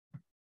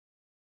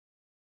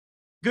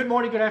Good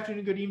morning, good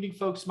afternoon, good evening,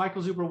 folks.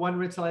 Michael Zuber, one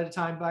rental at a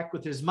time, back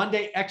with his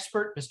Monday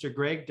expert, Mr.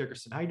 Greg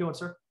Dickerson. How you doing,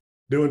 sir?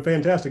 Doing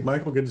fantastic,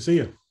 Michael. Good to see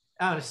you.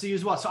 To see you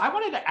as well. So I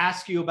wanted to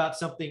ask you about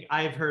something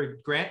I've heard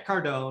Grant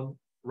Cardone,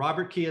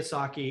 Robert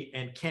Kiyosaki,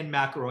 and Ken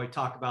McElroy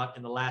talk about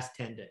in the last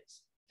 10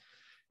 days.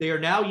 They are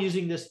now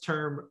using this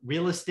term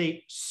real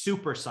estate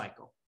super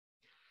cycle.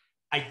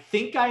 I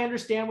think I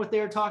understand what they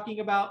are talking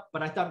about,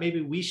 but I thought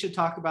maybe we should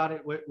talk about it.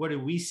 What do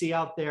we see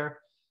out there?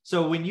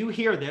 So when you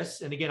hear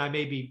this, and again, I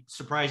may be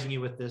surprising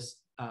you with this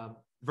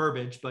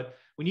verbiage, but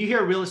when you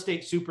hear real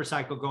estate super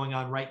cycle going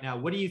on right now,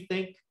 what do you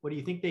think? What do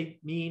you think they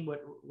mean?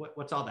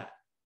 What's all that?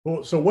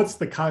 Well, so what's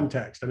the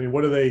context? I mean,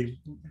 what are they?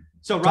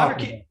 So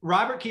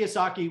Robert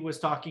Kiyosaki was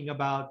talking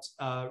about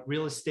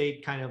real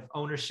estate kind of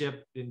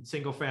ownership in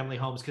single family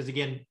homes. Because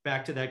again,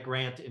 back to that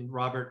Grant and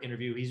Robert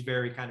interview, he's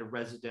very kind of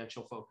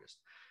residential focused.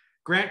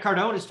 Grant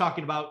Cardone is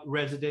talking about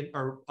resident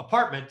or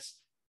apartments.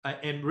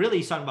 And really,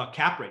 he's talking about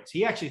cap rates.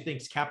 He actually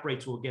thinks cap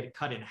rates will get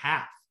cut in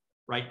half,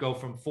 right? Go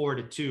from 4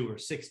 to 2 or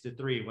 6 to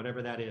 3,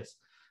 whatever that is.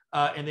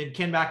 And then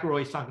Ken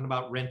McElroy is talking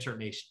about renter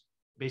nation.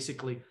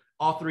 Basically,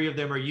 all three of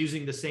them are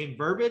using the same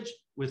verbiage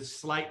with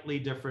slightly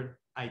different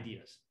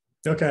ideas.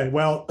 Okay,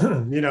 well,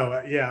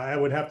 yeah, I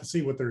would have to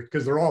see what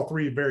because they're all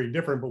three very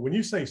different. But when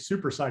you say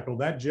super cycle,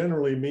 that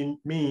generally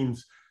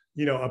means,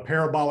 a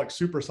parabolic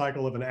super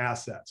cycle of an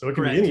asset. So it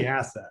can be any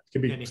asset.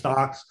 It can be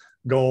stocks,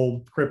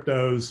 gold,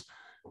 cryptos,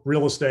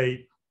 real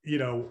estate.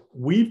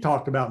 We've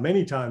talked about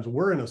many times,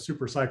 we're in a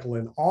super cycle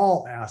in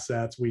all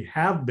assets. We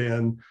have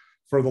been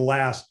for the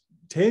last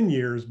 10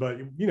 years, but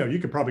you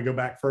could probably go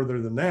back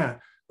further than that,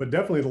 but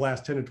definitely the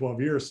last 10 to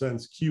 12 years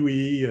since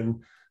QE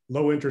and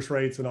low interest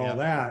rates and all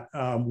that,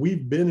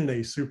 we've been in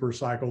a super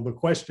cycle. The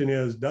question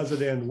is, does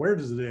it end? Where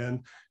does it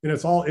end? And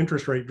it's all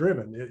interest rate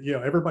driven.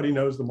 Everybody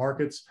knows the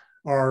markets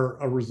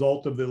are a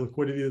result of the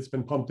liquidity that's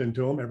been pumped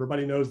into them.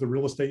 Everybody knows the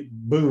real estate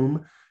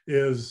boom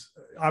is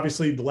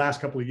obviously the last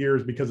couple of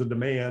years because of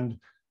demand,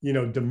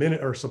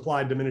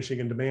 supply diminishing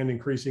and demand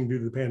increasing due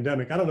to the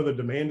pandemic. I don't know that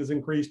demand has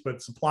increased, but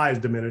supply has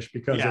diminished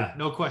because of,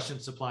 no question,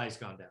 supply has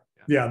gone down.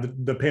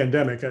 The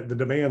pandemic. The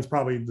demand's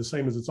probably the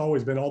same as it's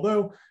always been,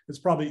 although it's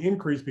probably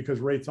increased because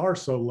rates are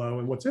so low.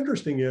 And what's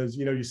interesting is,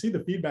 you see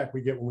the feedback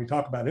we get when we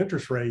talk about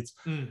interest rates.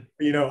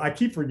 I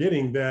keep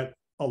forgetting that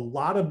a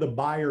lot of the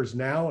buyers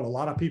now and a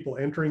lot of people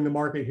entering the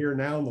market here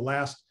now in the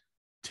last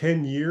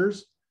 10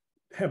 years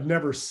have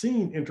never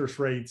seen interest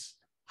rates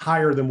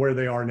higher than where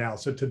they are now.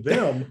 So to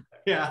them,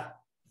 3%,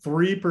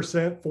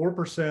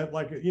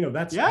 4%,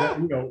 that's,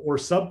 or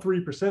sub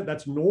 3%,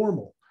 that's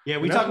normal. Yeah,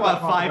 we talk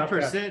about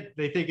 5%.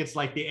 They think it's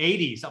like the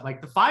 80s. I'm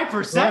like, the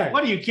 5%? Right.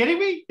 What are you kidding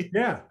me?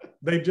 Yeah,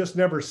 they've just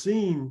never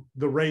seen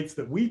the rates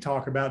that we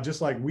talk about,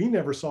 just like we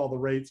never saw the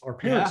rates our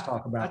parents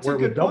talk about, where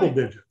it was double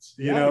digits.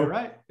 You're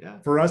right. Yeah.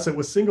 For us, it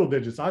was single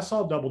digits. I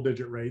saw double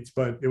digit rates,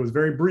 but it was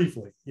very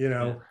briefly.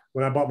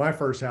 When I bought my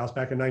first house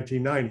back in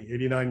 1990,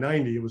 89,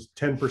 90, it was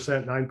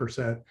 10%,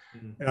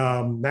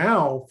 9%.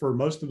 Now, for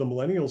most of the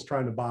millennials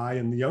trying to buy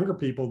and the younger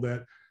people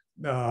that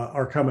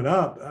are coming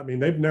up, I mean,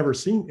 they've never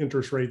seen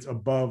interest rates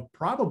above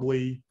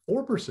probably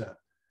 4%.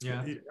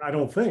 Yeah, I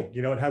don't think,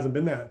 it hasn't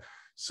been that.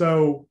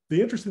 So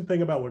the interesting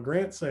thing about what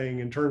Grant's saying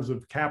in terms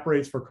of cap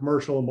rates for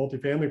commercial and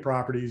multifamily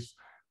properties,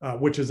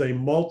 which is a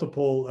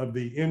multiple of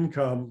the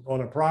income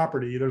on a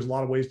property, there's a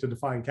lot of ways to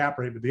define cap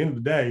rate, but at the end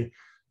of the day,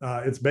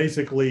 it's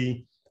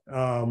basically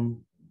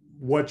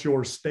what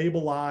your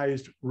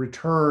stabilized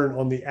return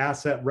on the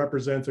asset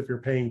represents if you're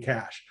paying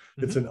cash.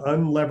 It's an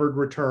unlevered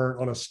return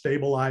on a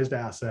stabilized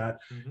asset.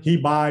 He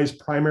buys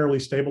primarily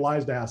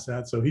stabilized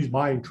assets. So he's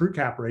buying true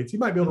cap rates. He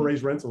might be able to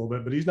raise rents a little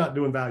bit, but he's not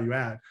doing value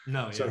add.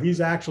 So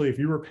he's actually, if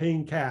you were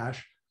paying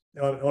cash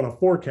on a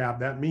 4 cap,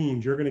 that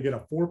means you're going to get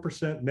a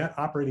 4% net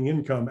operating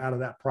income out of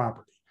that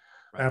property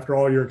after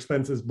all your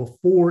expenses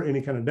before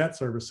any kind of debt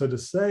service. So to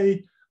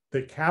say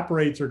that cap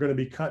rates are going to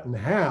be cut in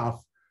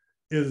half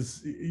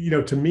is,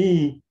 to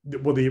me,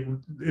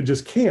 it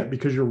just can't,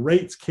 because your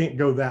rates can't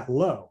go that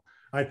low.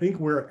 I think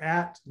we're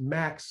at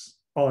max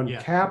on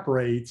cap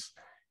rates,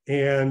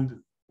 and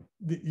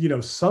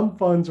some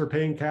funds are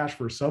paying cash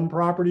for some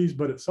properties,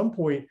 but at some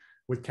point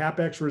with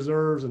CapEx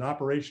reserves and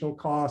operational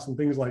costs and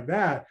things like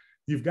that,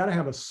 you've got to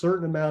have a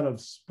certain amount of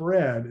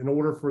spread in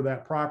order for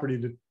that property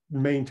to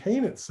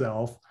maintain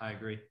itself. I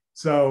agree.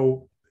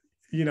 So,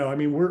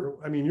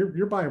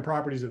 you're buying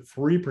properties at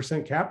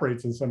 3% cap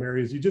rates in some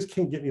areas. You just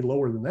can't get any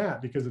lower than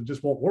that because it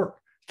just won't work.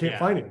 You can't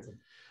finance it.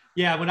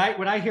 Yeah. When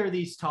I hear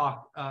these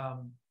talk,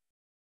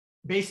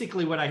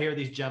 basically what I hear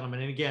these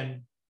gentlemen, and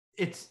again,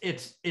 it's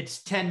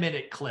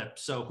 10-minute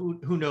clips. So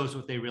who knows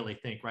what they really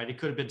think, right? It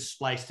could have been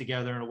spliced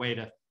together in a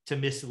way to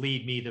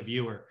mislead me, the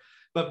viewer.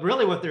 But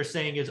really what they're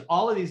saying is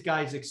all of these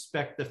guys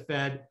expect the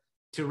Fed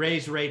to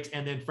raise rates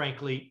and then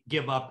frankly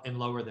give up and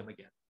lower them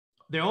again.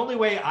 The only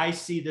way I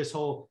see this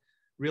whole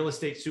real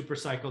estate super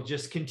cycle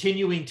just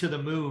continuing to the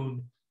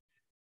moon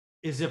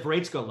is if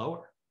rates go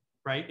lower,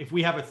 right? If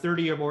we have a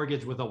 30-year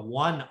mortgage with a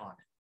 1 on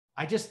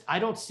it, I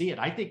don't see it.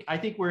 I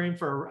think we're in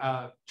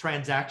for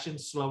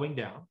transactions slowing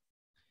down.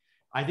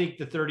 I think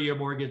the 30-year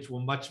mortgage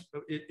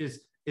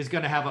is is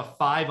going to have a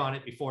 5 on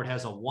it before it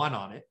has a 1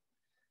 on it.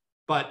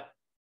 But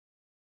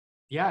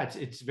yeah,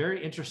 it's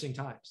very interesting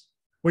times.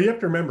 Well, you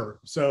have to remember,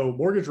 so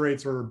mortgage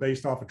rates are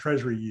based off of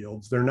treasury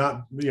yields. They're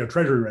not,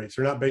 treasury rates.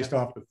 They're not based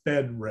off the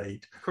Fed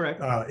rate.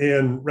 Correct.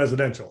 In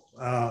residential.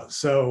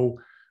 So,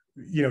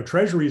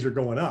 treasuries are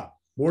going up.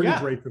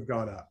 Mortgage rates have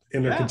gone up,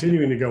 and they're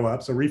continuing to go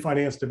up. So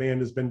refinance demand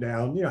has been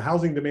down.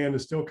 Housing demand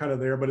is still kind of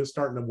there, but it's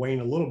starting to wane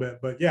a little bit.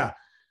 But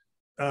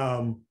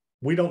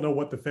we don't know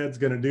what the Fed's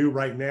going to do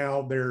right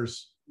now.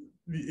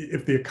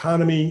 If the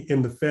economy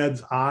in the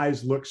Fed's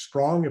eyes looks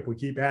strong, if we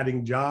keep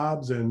adding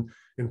jobs and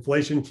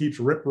inflation keeps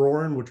rip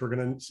roaring, which we're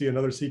going to see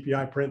another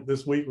CPI print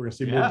this week. We're going to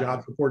see more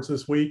jobs reports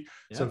this week.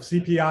 So if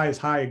CPI is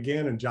high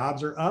again and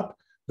jobs are up,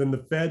 then the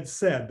Fed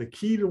said, the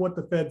key to what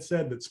the Fed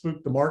said that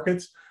spooked the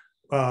markets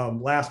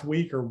last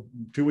week or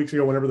 2 weeks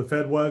ago, whenever the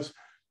Fed was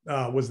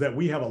that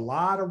we have a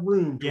lot of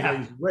room to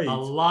raise rates. A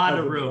lot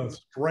of room. The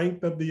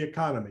strength of the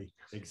economy.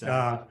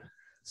 Exactly.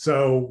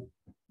 So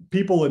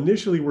people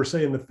initially were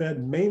saying the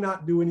Fed may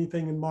not do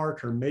anything in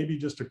March, or maybe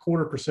just a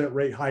 0.25%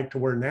 rate hike, to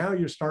where now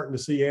you're starting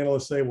to see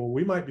analysts say, well,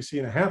 we might be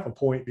seeing 0.5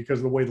 point because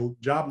of the way the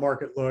job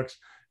market looks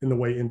and the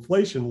way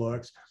inflation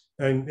looks.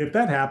 And if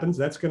that happens,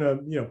 that's going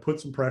to, put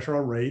some pressure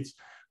on rates.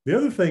 The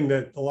other thing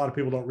that a lot of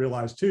people don't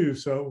realize too,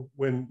 so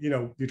when,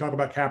 you talk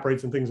about cap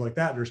rates and things like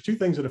that, there's 2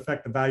 things that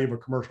affect the value of a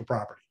commercial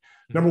property.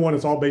 Number one,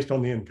 it's all based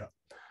on the income.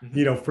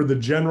 For the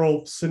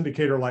general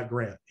syndicator like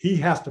Grant, he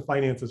has to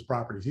finance his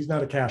properties. He's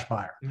not a cash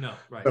buyer. No,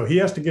 right. So he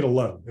has to get a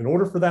loan. In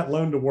order for that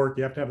loan to work,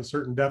 you have to have a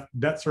certain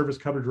debt service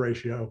coverage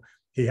ratio.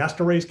 He has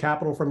to raise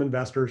capital from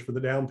investors for the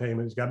down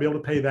payment. He's got to be able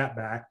to pay that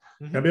back.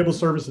 Got to be able to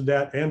service the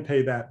debt and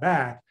pay that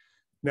back.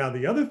 Now,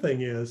 the other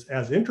thing is,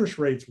 as interest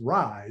rates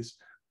rise,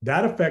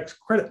 that affects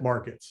credit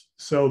markets.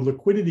 So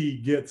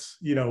liquidity gets,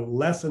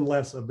 less and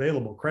less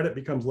available. Credit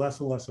becomes less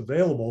and less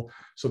available.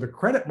 So the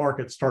credit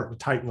markets start to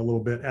tighten a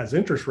little bit as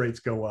interest rates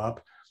go up.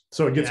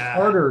 So it gets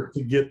harder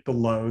to get the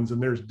loans,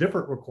 and there's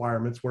different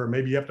requirements where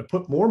maybe you have to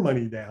put more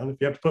money down. If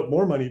you have to put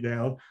more money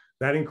down,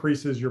 that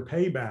increases your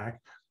payback.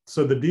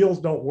 So the deals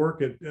don't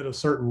work at a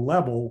certain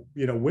level,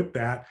 with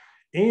that.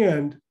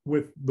 And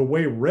with the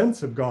way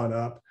rents have gone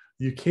up,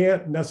 you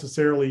can't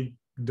necessarily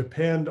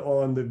depend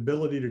on the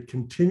ability to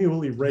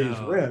continually raise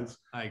rents.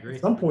 I agree.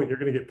 At some point, you're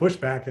going to get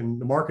pushback, and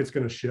the market's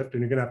going to shift,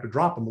 and you're going to have to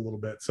drop them a little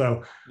bit.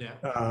 So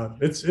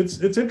it's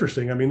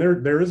interesting. I mean,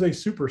 there is a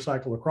super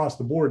cycle across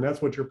the board, and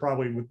that's what you're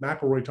probably, with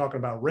McElroy talking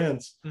about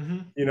rents.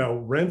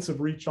 Rents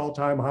have reached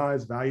all-time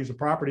highs, values of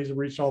properties have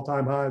reached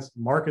all-time highs,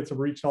 markets have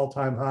reached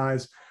all-time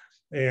highs,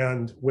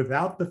 and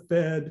without the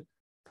Fed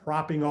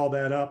propping all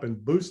that up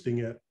and boosting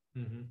it,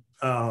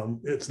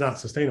 it's not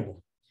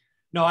sustainable.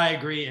 No, I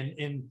agree.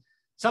 And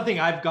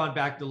something I've gone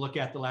back to look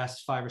at the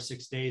last 5 or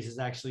 6 days is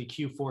actually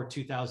Q4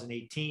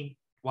 2018.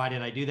 Why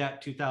did I do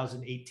that?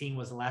 2018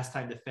 was the last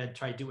time the Fed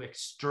tried to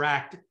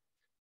extract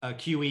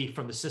QE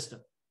from the system,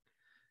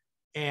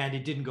 and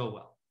it didn't go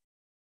well.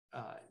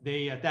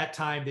 At that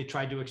time, they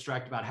tried to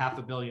extract about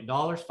 $500 million,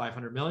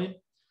 $500 million.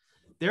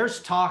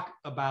 There's talk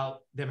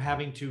about them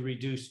having to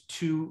reduce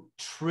 $2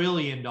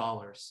 trillion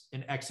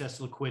in excess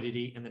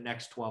liquidity in the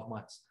next 12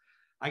 months.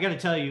 I got to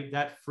tell you,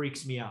 that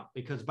freaks me out,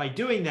 because by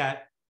doing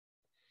that,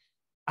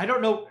 I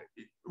don't know,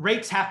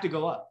 rates have to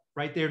go up,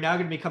 right? They're now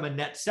going to become a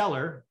net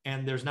seller,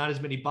 and there's not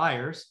as many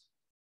buyers.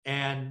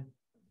 And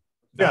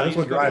that's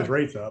what drives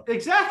rates up.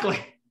 Exactly.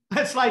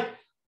 That's like,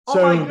 oh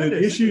so my goodness.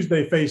 The issues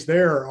they face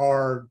there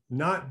are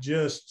not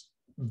just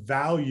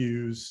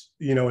values,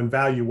 and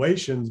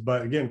valuations,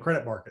 but again,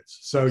 credit markets.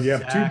 So you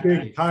have 2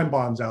 big time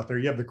bombs out there.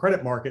 You have the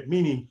credit market,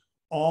 meaning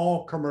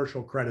all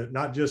commercial credit,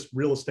 not just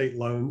real estate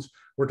loans.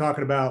 We're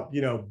talking about,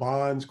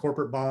 bonds,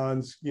 corporate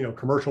bonds,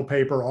 commercial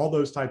paper, all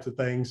those types of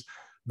things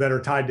that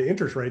are tied to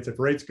interest rates. If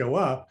rates go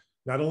up,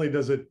 not only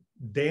does it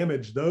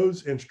damage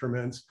those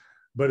instruments,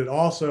 but it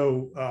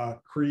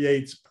also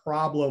creates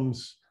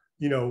problems,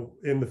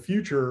 in the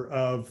future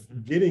of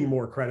getting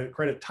more credit.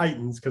 Credit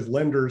tightens because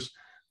lenders,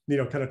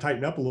 kind of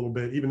tighten up a little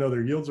bit, even though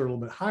their yields are a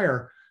little bit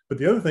higher. But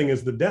the other thing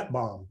is the debt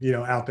bomb,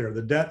 out there,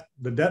 the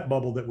debt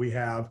bubble that we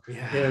have.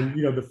 And,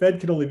 the Fed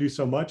can only do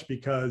so much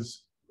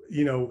because,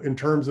 in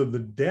terms of the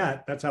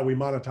debt, that's how we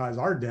monetize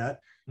our debt,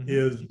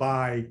 is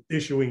by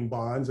issuing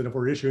bonds. And if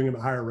we're issuing them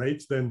at higher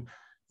rates, then,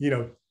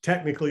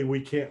 technically we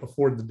can't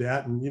afford the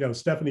debt. And,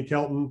 Stephanie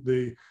Kelton,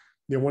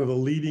 one of the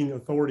leading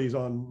authorities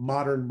on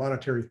modern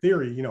monetary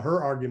theory,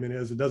 her argument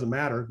is it doesn't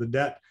matter. The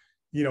debt,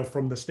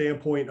 from the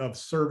standpoint of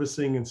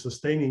servicing and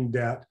sustaining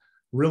debt,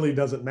 really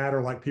doesn't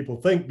matter like people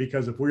think,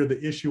 because if we're the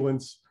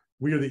issuers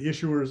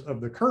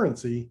of the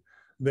currency,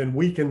 then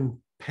we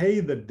can pay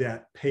the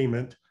debt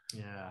payment,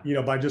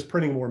 by just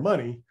printing more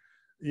money,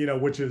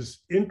 which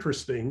is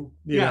interesting.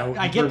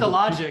 I get the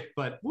logic,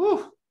 but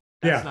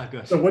that's not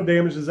good. So what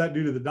damage does that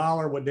do to the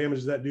dollar? What damage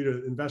does that do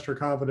to investor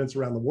confidence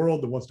around the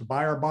world that wants to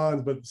buy our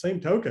bonds? But at the same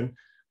token,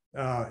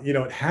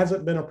 it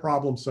hasn't been a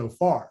problem so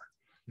far.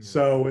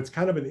 So it's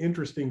kind of an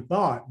interesting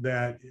thought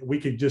that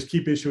we could just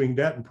keep issuing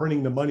debt and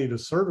printing the money to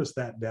service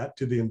that debt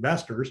to the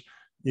investors.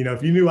 You know,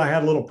 if you knew I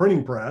had a little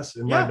printing press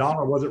and my Yeah.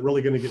 dollar wasn't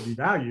really going to get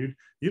devalued,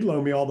 you'd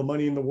loan me all the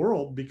money in the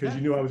world because Yeah.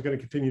 you knew I was going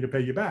to continue to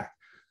pay you back.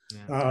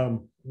 Yeah.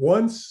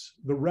 Once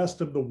the rest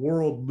of the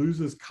world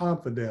loses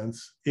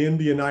confidence in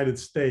the United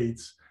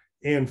States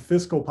and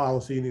fiscal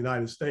policy in the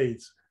United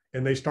States,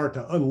 and they start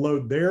to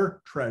unload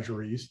their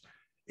treasuries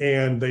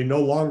and they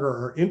no longer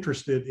are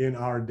interested in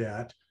our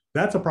debt,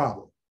 that's a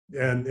problem.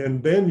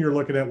 And then you're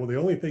looking at, well, the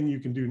only thing you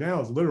can do now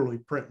is literally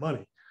print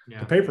money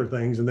to pay for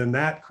things. And then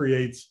that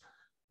creates,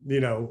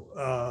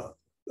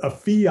 a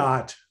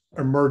fiat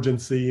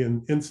emergency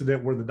and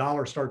incident where the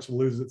dollar starts to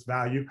lose its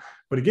value.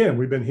 But again,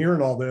 we've been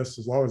hearing all this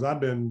as long as I've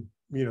been,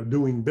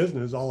 doing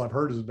business. All I've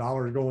heard is the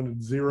dollar is going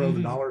to zero,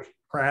 the dollar's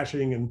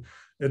crashing, and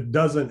it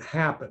doesn't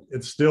happen.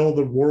 It's still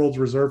the world's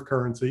reserve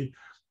currency.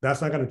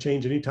 That's not going to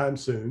change anytime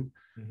soon,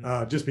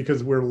 just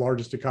because we're the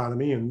largest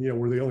economy and,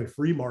 we're the only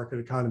free market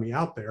economy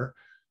out there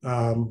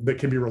that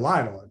can be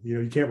relied on.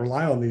 You can't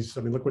rely on these.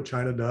 I mean, look what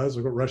China does,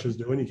 look what Russia's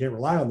doing. You can't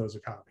rely on those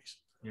economies.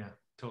 Yeah,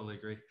 totally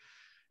agree.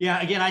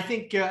 Yeah, again, I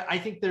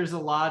think there's a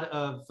lot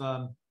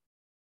of,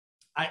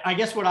 I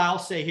guess what I'll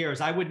say here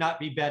is I would not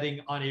be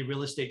betting on a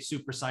real estate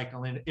super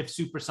cycle. And if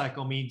super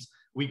cycle means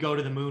we go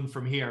to the moon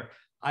from here,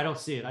 I don't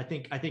see it. I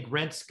think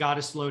rents got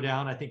to slow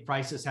down. I think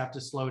prices have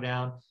to slow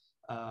down.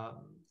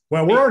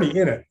 Well, we're already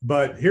in it,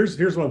 but here's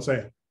what I'm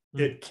saying.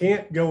 It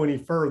can't go any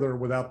further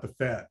without the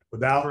Fed,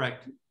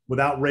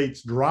 without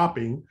rates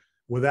dropping,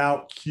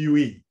 without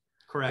QE.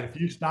 Correct.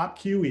 If you stop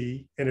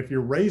QE and if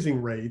you're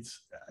raising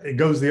rates, it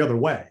goes the other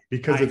way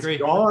because it's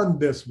gone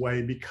this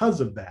way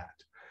because of that.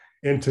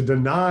 And to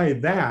deny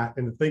that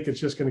and to think it's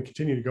just going to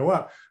continue to go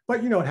up,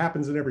 but it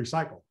happens in every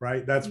cycle,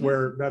 right? That's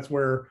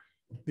where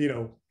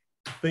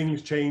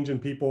things change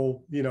and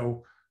people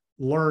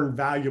learn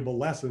valuable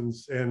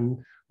lessons.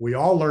 And we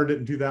all learned it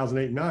in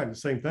 2008 and 9, the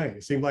same thing.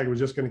 It seemed like it was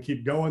just going to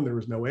keep going. There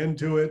was no end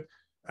to it.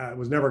 It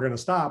was never going to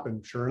stop.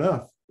 And sure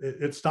enough,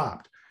 it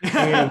stopped.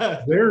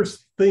 And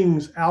there's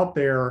things out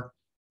there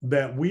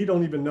that we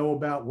don't even know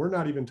about. We're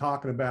not even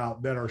talking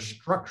about that are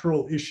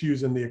structural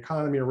issues in the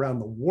economy around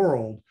the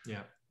world.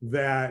 Yeah.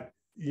 That,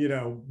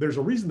 there's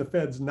a reason the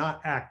Fed's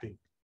not acting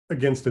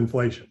against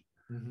inflation.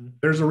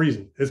 There's a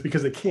reason. It's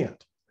because they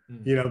can't.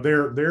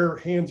 Their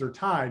hands are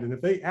tied. And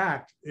if they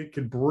act, it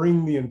could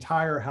bring the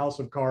entire house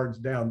of cards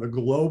down. The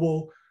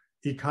global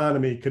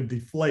economy could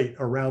deflate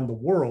around the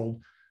world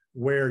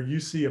where you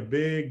see a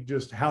big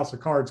just house of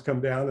cards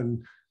come down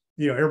and,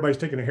 everybody's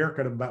taking a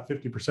haircut of about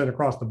 50%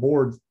 across the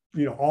board,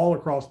 all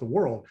across the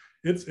world.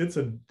 It's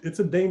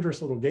a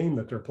dangerous little game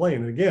that they're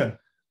playing. And again,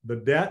 the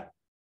debt,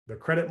 the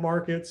credit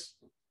markets,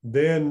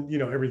 then,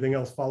 everything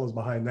else follows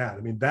behind that. I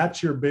mean,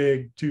 that's your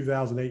big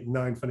 2008 and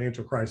 9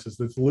 financial crisis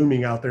that's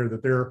looming out there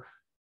that they're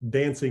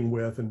dancing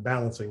with and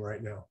balancing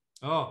right now.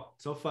 Oh,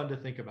 so fun to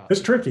think about.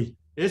 It's tricky.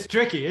 It's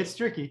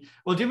tricky.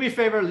 Well, do me a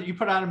favor. You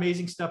put out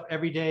amazing stuff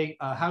every day.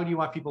 How do you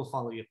want people to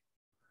follow you?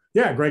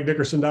 Yeah,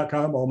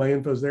 gregdickerson.com. All my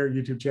info's there.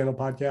 YouTube channel,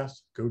 podcast.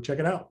 Go check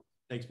it out.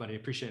 Thanks, buddy.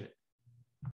 Appreciate it.